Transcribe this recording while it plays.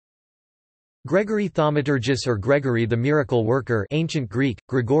Gregory Thaumaturgus or Gregory the Miracle Worker, Ancient Greek,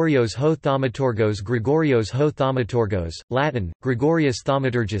 Gregorios ho Thaumaturgos, Gregorios ho Thaumaturgos, Latin, Gregorius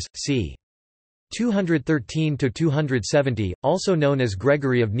Thaumaturgus, c. 213–270, also known as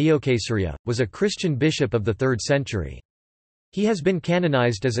Gregory of Neocaesarea, was a Christian bishop of the 3rd century. He has been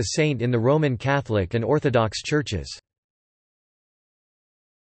canonized as a saint in the Roman Catholic and Orthodox churches.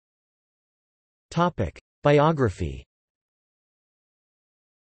 Biography.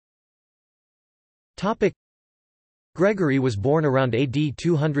 Gregory was born around AD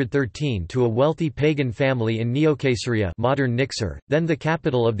 213 to a wealthy pagan family in Neocaesarea, modern Niksar, then the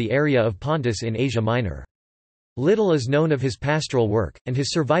capital of the area of Pontus in Asia Minor. Little is known of his pastoral work, and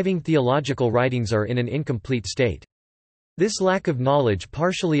his surviving theological writings are in an incomplete state. This lack of knowledge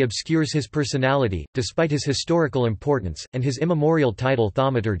partially obscures his personality, despite his historical importance, and his immemorial title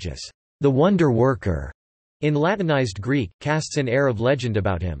Thaumaturgus, the Wonder Worker, in Latinized Greek, casts an air of legend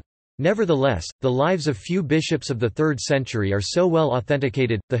about him. Nevertheless, the lives of few bishops of the 3rd century are so well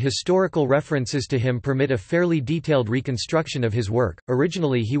authenticated, the historical references to him permit a fairly detailed reconstruction of his work.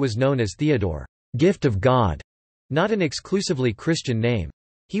 Originally he was known as Theodore, Gift of God, not an exclusively Christian name.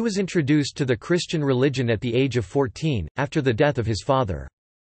 He was introduced to the Christian religion at the age of 14, after the death of his father.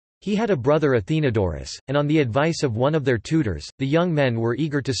 He had a brother Athenodorus, and on the advice of one of their tutors, the young men were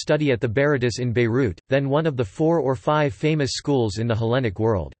eager to study at the Berytus in Beirut, then one of the 4 or 5 famous schools in the Hellenic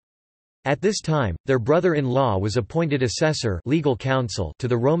world. At this time, their brother-in-law was appointed assessor, legal counsel to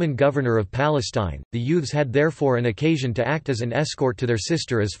the Roman governor of Palestine. The youths had therefore an occasion to act as an escort to their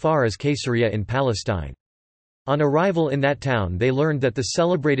sister as far as Caesarea in Palestine. On arrival in that town they learned that the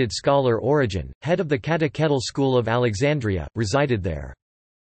celebrated scholar Origen, head of the catechetical school of Alexandria, resided there.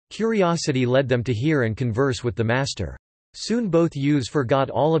 Curiosity led them to hear and converse with the master. Soon both youths forgot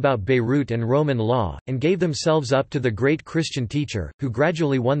all about Beirut and Roman law, and gave themselves up to the great Christian teacher, who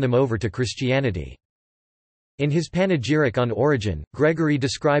gradually won them over to Christianity. In his panegyric on Origen, Gregory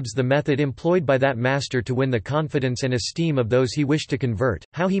describes the method employed by that master to win the confidence and esteem of those he wished to convert,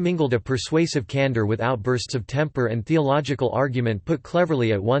 how he mingled a persuasive candor with outbursts of temper and theological argument put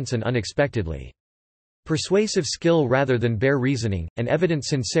cleverly at once and unexpectedly. Persuasive skill rather than bare reasoning, an evident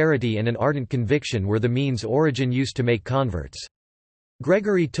sincerity and an ardent conviction were the means Origen used to make converts.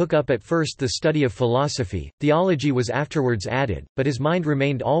 Gregory took up at first the study of philosophy, theology was afterwards added, but his mind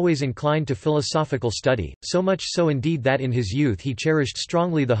remained always inclined to philosophical study, so much so indeed that in his youth he cherished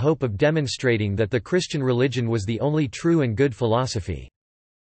strongly the hope of demonstrating that the Christian religion was the only true and good philosophy.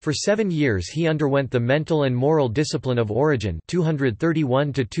 For 7 years he underwent the mental and moral discipline of Origen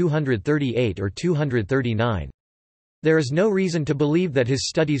 231–238 or 239. There is no reason to believe that his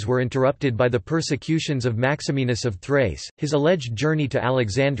studies were interrupted by the persecutions of Maximinus of Thrace. His alleged journey to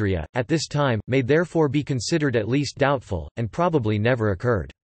Alexandria, at this time, may therefore be considered at least doubtful, and probably never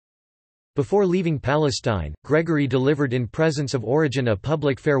occurred. Before leaving Palestine, Gregory delivered in presence of Origen a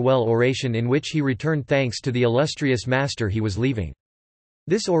public farewell oration in which he returned thanks to the illustrious master he was leaving.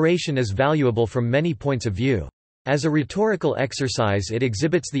 This oration is valuable from many points of view. As a rhetorical exercise it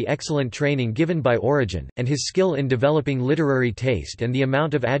exhibits the excellent training given by Origen, and his skill in developing literary taste and the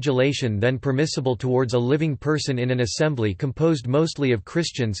amount of adulation then permissible towards a living person in an assembly composed mostly of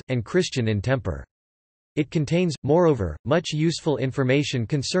Christians, and Christian in temper. It contains, moreover, much useful information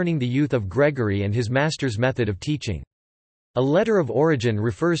concerning the youth of Gregory and his master's method of teaching. A letter of Origen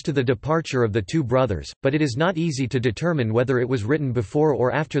refers to the departure of the 2 brothers, but it is not easy to determine whether it was written before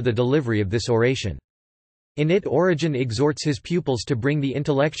or after the delivery of this oration. In it Origen exhorts his pupils to bring the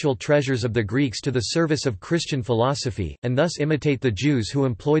intellectual treasures of the Greeks to the service of Christian philosophy, and thus imitate the Jews who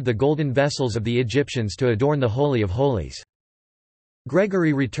employed the golden vessels of the Egyptians to adorn the Holy of Holies.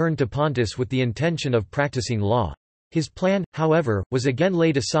 Gregory returned to Pontus with the intention of practicing law. His plan, however, was again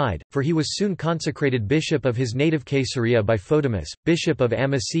laid aside, for he was soon consecrated bishop of his native Caesarea by Photimus, bishop of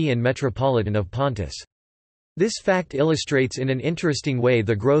Amasia and metropolitan of Pontus. This fact illustrates in an interesting way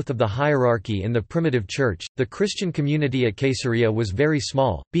the growth of the hierarchy in the primitive church. The Christian community at Caesarea was very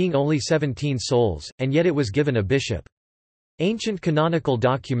small, being only 17 souls, and yet it was given a bishop. Ancient canonical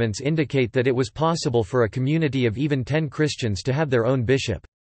documents indicate that it was possible for a community of even 10 Christians to have their own bishop.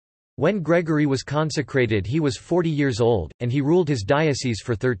 When Gregory was consecrated he was 40 years old, and he ruled his diocese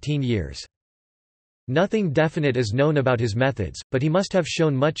for 13 years. Nothing definite is known about his methods, but he must have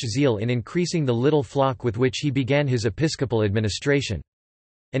shown much zeal in increasing the little flock with which he began his episcopal administration.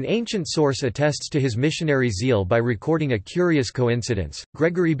 An ancient source attests to his missionary zeal by recording a curious coincidence.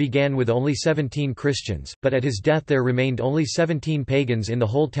 Gregory began with only 17 Christians, but at his death there remained only 17 pagans in the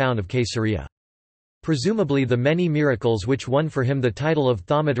whole town of Caesarea. Presumably the many miracles which won for him the title of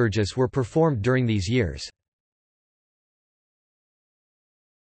Thaumaturgus were performed during these years.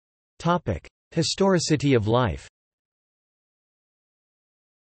 Historicity of life.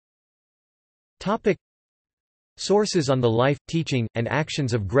 Sources on the life, teaching, and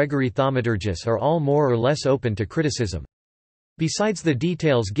actions of Gregory Thaumaturgus are all more or less open to criticism. Besides the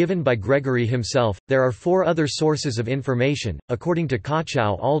details given by Gregory himself, there are 4 other sources of information, according to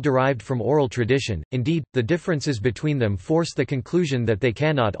Kochow, all derived from oral tradition. Indeed, the differences between them force the conclusion that they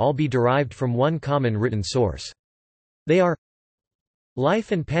cannot all be derived from one common written source. They are: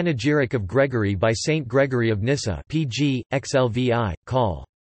 Life and Panegyric of Gregory by Saint Gregory of Nyssa, pg. XLVI, Col.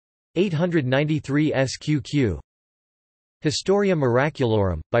 893 SQQ. Historia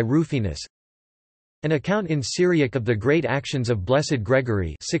Miraculorum, by Rufinus. An account in Syriac of the great actions of Blessed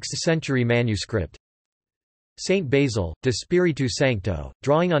Gregory, 6th century manuscript. Saint Basil, De Spiritu Sancto,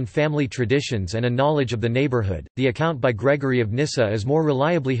 drawing on family traditions and a knowledge of the neighborhood. The account by Gregory of Nyssa is more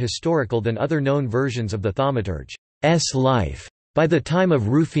reliably historical than other known versions of the Thaumaturg's life. By the time of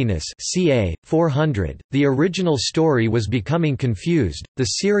Rufinus, ca. 400, the original story was becoming confused. The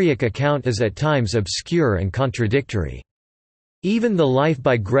Syriac account is at times obscure and contradictory. Even the life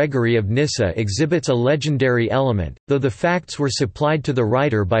by Gregory of Nyssa exhibits a legendary element, though the facts were supplied to the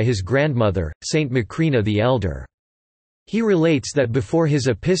writer by his grandmother, Saint Macrina the Elder. He relates that before his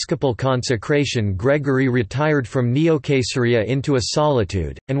episcopal consecration Gregory retired from Neocaesarea into a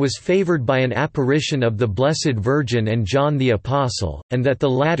solitude, and was favored by an apparition of the Blessed Virgin and John the Apostle, and that the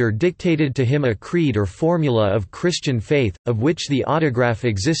latter dictated to him a creed or formula of Christian faith, of which the autograph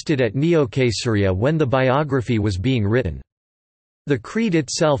existed at Neocaesarea when the biography was being written. The creed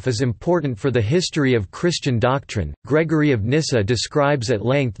itself is important for the history of Christian doctrine. Gregory of Nyssa describes at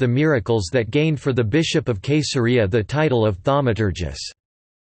length the miracles that gained for the bishop of Caesarea the title of Thaumaturgus.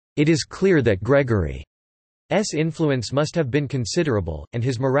 It is clear that Gregory's influence must have been considerable, and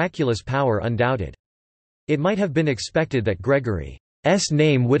his miraculous power undoubted. It might have been expected that Gregory's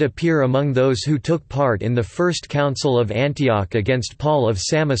name would appear among those who took part in the First Council of Antioch against Paul of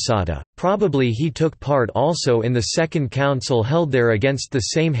Samosata. Probably he took part also in the Second Council held there against the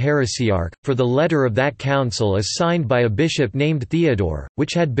same heresiarch, for the letter of that council is signed by a bishop named Theodore,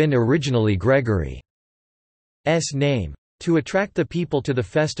 which had been originally Gregory's name. To attract the people to the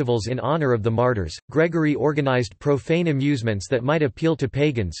festivals in honor of the martyrs, Gregory organized profane amusements that might appeal to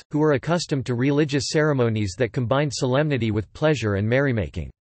pagans, who were accustomed to religious ceremonies that combined solemnity with pleasure and merrymaking.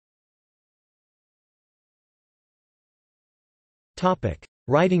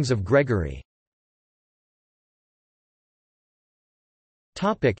 Writings of Gregory.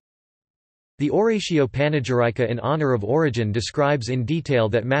 The Oratio Panegyrica in honor of Origen describes in detail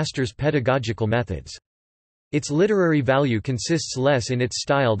that master's pedagogical methods. Its literary value consists less in its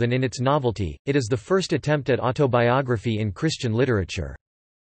style than in its novelty. It is the first attempt at autobiography in Christian literature.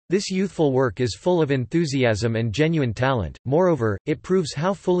 This youthful work is full of enthusiasm and genuine talent. Moreover, it proves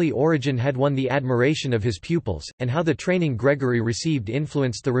how fully Origen had won the admiration of his pupils, and how the training Gregory received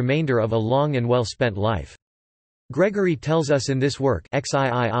influenced the remainder of a long and well-spent life. Gregory tells us in this work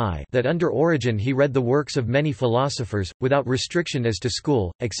that under Origen he read the works of many philosophers, without restriction as to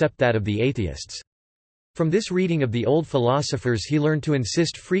school, except that of the atheists. From this reading of the old philosophers he learned to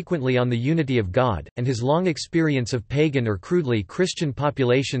insist frequently on the unity of God, and his long experience of pagan or crudely Christian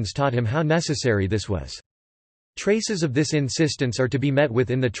populations taught him how necessary this was. Traces of this insistence are to be met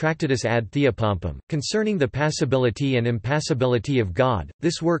with in the Tractatus ad Theopompum, concerning the passibility and impassibility of God.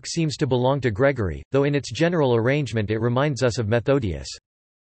 This work seems to belong to Gregory, though in its general arrangement it reminds us of Methodius.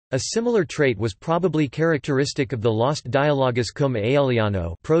 A similar trait was probably characteristic of the lost Dialogus cum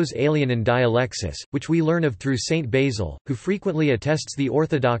Aeliano, Pros Aelianan Dialexis, which we learn of through Saint Basil, who frequently attests the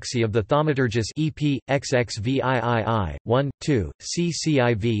orthodoxy of the Thaumaturgus EP, XXVIII, 1, 2,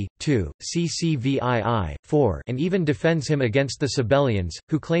 CCIV, 2, CCVII, 4, and even defends him against the Sabellians,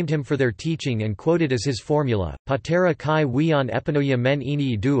 who claimed him for their teaching and quoted as his formula, Patera kai weon epinoia men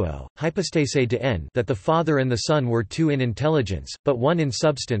enii duo, hypostase de n, that the Father and the Son were two in intelligence, but one in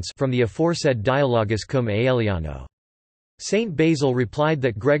substance, from the aforesaid Dialogus cum Aeliano. Saint Basil replied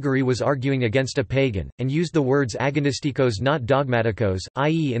that Gregory was arguing against a pagan, and used the words agonistikos not dogmaticos,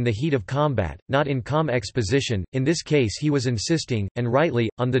 i.e. in the heat of combat, not in calm exposition. In this case he was insisting, and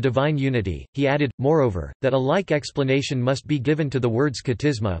rightly, on the divine unity. He added, moreover, that a like explanation must be given to the words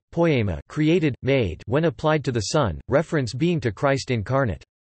katisma, poema, created, made, when applied to the Son, reference being to Christ incarnate.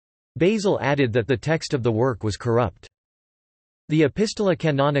 Basil added that the text of the work was corrupt. The Epistola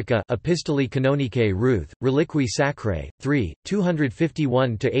Canonica Epistolae Canonicae Ruth, Reliqui Sacrae, 3,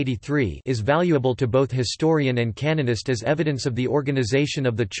 251–83 is valuable to both historian and canonist as evidence of the organization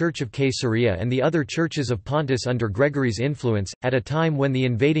of the Church of Caesarea and the other churches of Pontus under Gregory's influence, at a time when the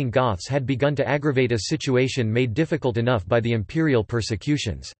invading Goths had begun to aggravate a situation made difficult enough by the imperial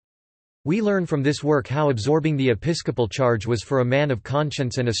persecutions. We learn from this work how absorbing the episcopal charge was for a man of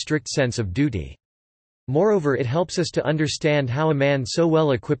conscience and a strict sense of duty. Moreover, it helps us to understand how a man so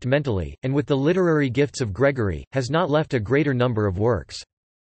well equipped mentally, and with the literary gifts of Gregory, has not left a greater number of works.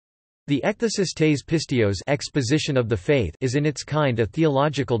 The Ekthesis tes Pistios exposition of the faith is in its kind a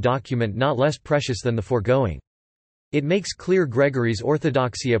theological document not less precious than the foregoing. It makes clear Gregory's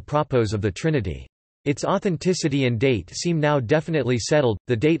orthodoxy apropos of the Trinity. Its authenticity and date seem now definitely settled,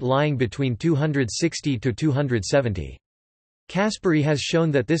 the date lying between 260 to 270. Caspary has shown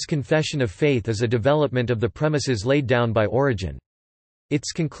that this confession of faith is a development of the premises laid down by Origen.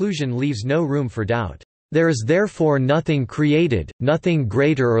 Its conclusion leaves no room for doubt. There is therefore nothing created, nothing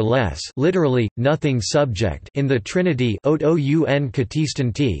greater or less, literally, nothing subject, in the Trinity ot oun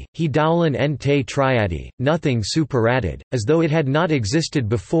katistanti, he daulan en te triadi, nothing superadded, as though it had not existed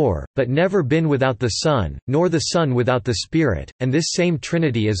before, but never been without the Son, nor the Son without the Spirit, and this same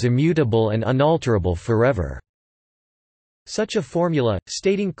Trinity is immutable and unalterable forever. Such a formula,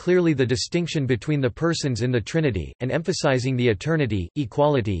 stating clearly the distinction between the persons in the Trinity, and emphasizing the eternity,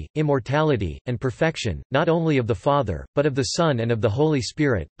 equality, immortality, and perfection, not only of the Father, but of the Son and of the Holy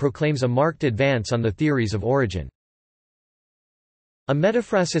Spirit, proclaims a marked advance on the theories of Origen. A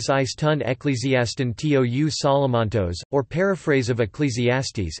metaphrasis eis ton ecclesiaston tou Solomontos, or paraphrase of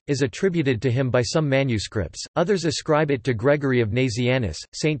Ecclesiastes, is attributed to him by some manuscripts, others ascribe it to Gregory of Nazianzus,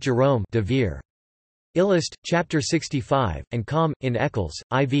 Saint Jerome de Vere. Illust, chapter 65, and Com. in Eccles,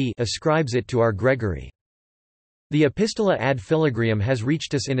 IV ascribes it to our Gregory. The Epistola ad Philagrium has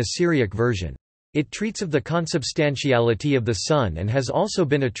reached us in a Syriac version. It treats of the consubstantiality of the Son and has also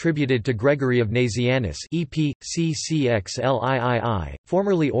been attributed to Gregory of Nazianzus EP, CCXLIII,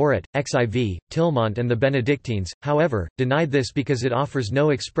 formerly Orat, XIV, Tilmont and the Benedictines, however, denied this because it offers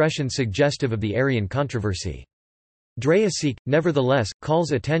no expression suggestive of the Arian controversy. Dreisig, nevertheless,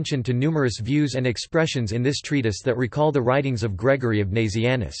 calls attention to numerous views and expressions in this treatise that recall the writings of Gregory of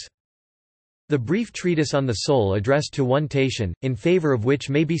Nazianzus. The brief treatise on the soul addressed to one Tatian, in favor of which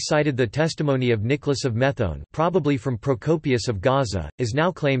may be cited the testimony of Nicholas of Methone, probably from Procopius of Gaza, is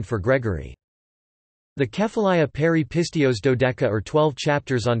now claimed for Gregory. The Kephalia peri Pistios Dodeca or 12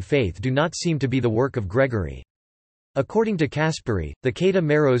 chapters on faith do not seem to be the work of Gregory. According to Caspary, the Kata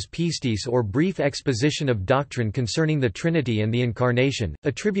Meros Pistis or brief exposition of doctrine concerning the Trinity and the Incarnation,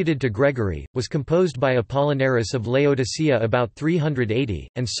 attributed to Gregory, was composed by Apollinaris of Laodicea about 380,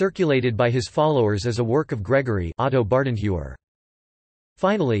 and circulated by his followers as a work of Gregory Otto Bardenhuer.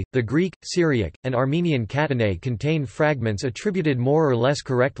 Finally, the Greek, Syriac, and Armenian Catenae contain fragments attributed more or less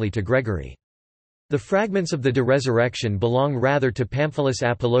correctly to Gregory. The fragments of the De Resurrection belong rather to Pamphilus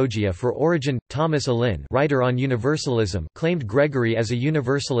Apologia for Origen. Thomas Alin, writer on Universalism, claimed Gregory as a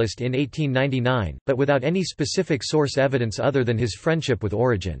Universalist in 1899, but without any specific source evidence other than his friendship with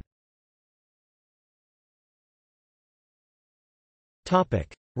Origen.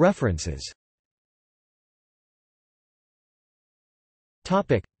 References.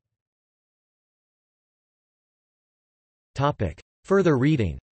 Further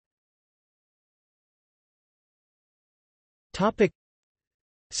reading.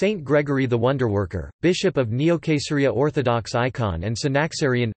 Saint Gregory the Wonderworker, Bishop of Neocaesarea Orthodox Icon and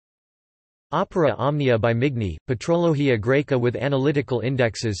Synaxarian. Opera Omnia by Migni, Patrologia Graeca with analytical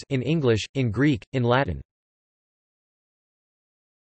indexes in English, in Greek, in Latin.